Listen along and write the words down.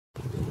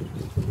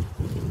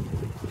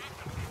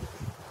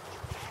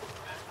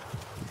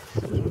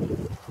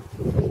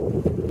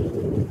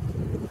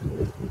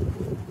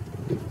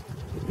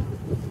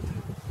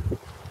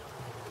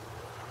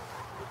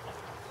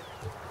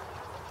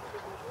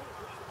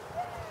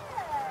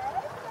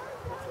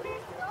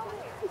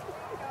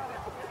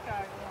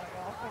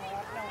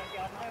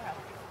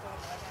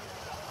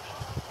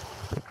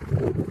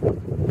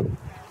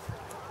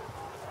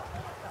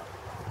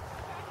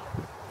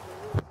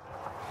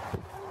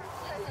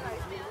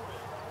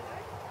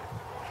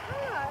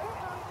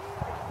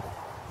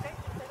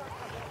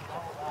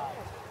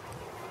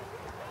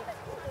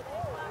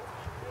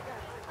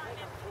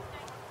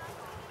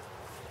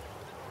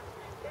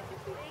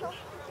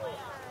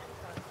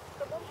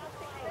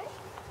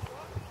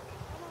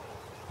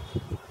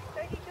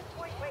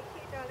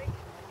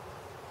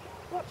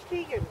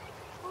Tegan.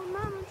 Oh,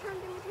 Mum, I'm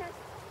trying to do my test.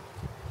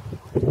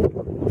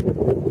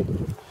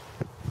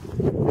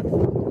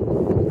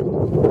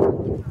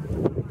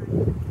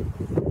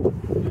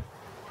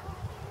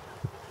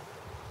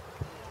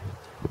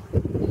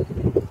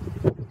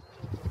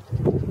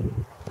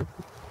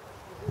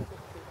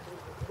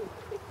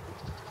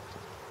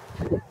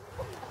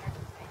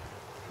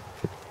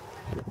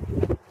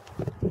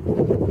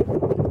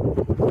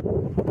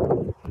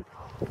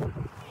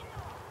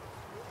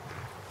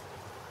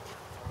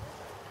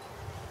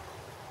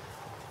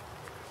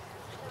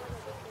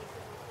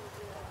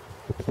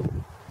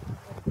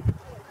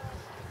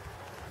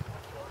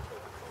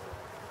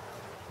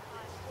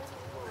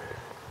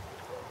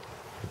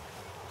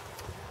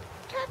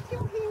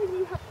 You're here and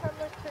you have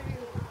camera too.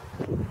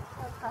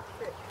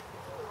 Fantastic.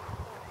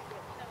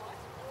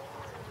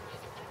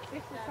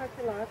 This is such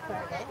a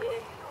lifesaver.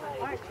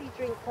 I actually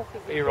drink coffee.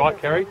 Are you right,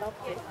 Kerry? Okay.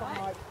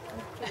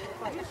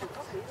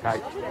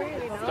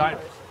 Really nice.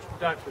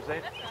 Don't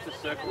present,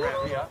 just circle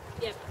around here.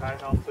 Yep. Okay,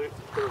 and I'll put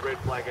a red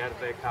flag out of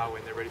their car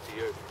when they're ready for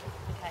you.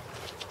 Okay.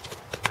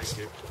 Thank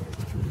you.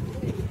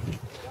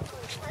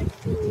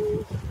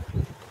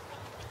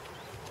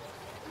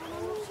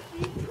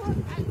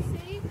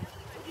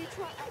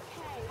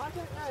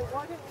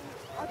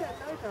 I don't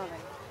know,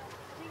 darling.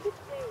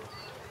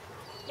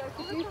 No,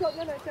 because you've got,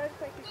 no, don't say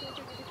because you're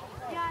doing a different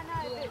way. Yeah, I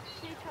know, but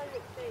she told me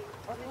it's C.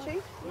 Oh, did she?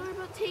 No,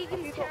 but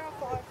Tegan's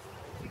terrified.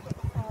 You've got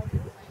the 5.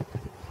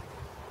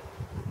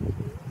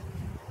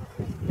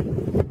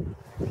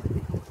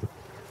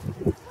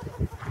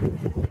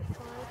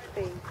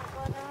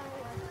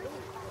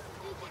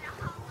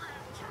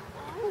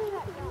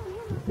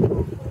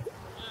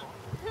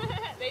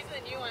 These are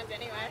the new ones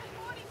anyway.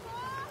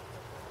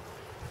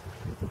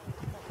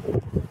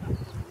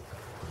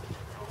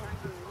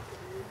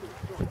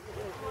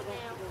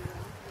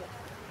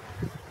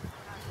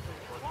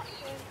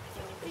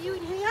 Are you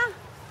in here,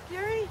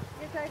 Jerry?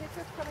 Your date is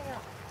just coming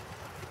up.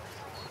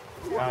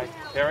 Okay,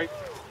 Kerry,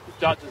 the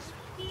judges.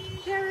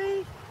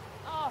 Jerry.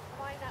 Oh,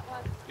 mine that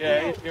one.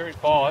 Yeah, you're in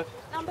 5.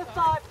 Number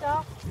 5,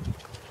 Doc.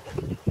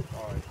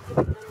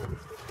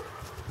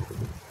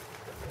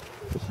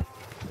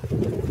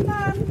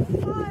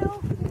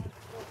 Smile.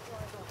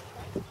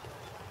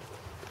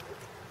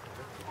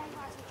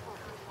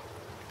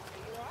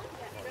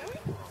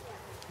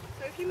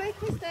 So if you make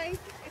a mistake,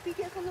 if he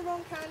gets on the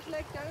wrong canter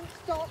leg, don't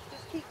stop,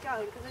 just keep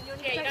going. Because then you'll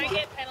Yeah, you don't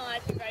get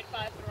penalised in grade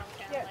 5 for the wrong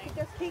count. Yeah, so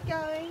just keep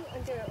going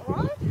and do it,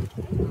 alright?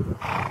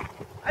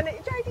 And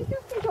JD,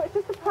 just enjoy it, it's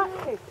just a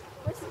practice.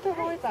 Just don't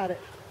worry about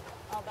it.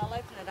 Oh, they'll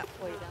open it up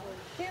for you, darling.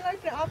 He'll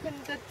open it up and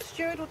the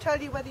steward will tell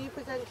you whether you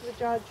present to the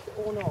judge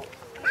or not.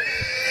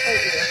 No, you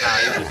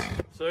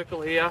just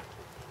circle here.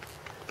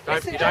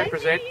 You don't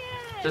present,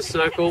 just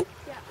circle.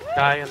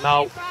 Okay, and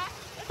they'll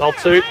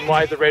toot and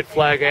wave the red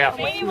flag out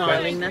when it's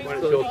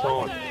your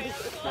time.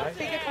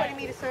 Big a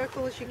 20-metre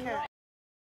circle as you can.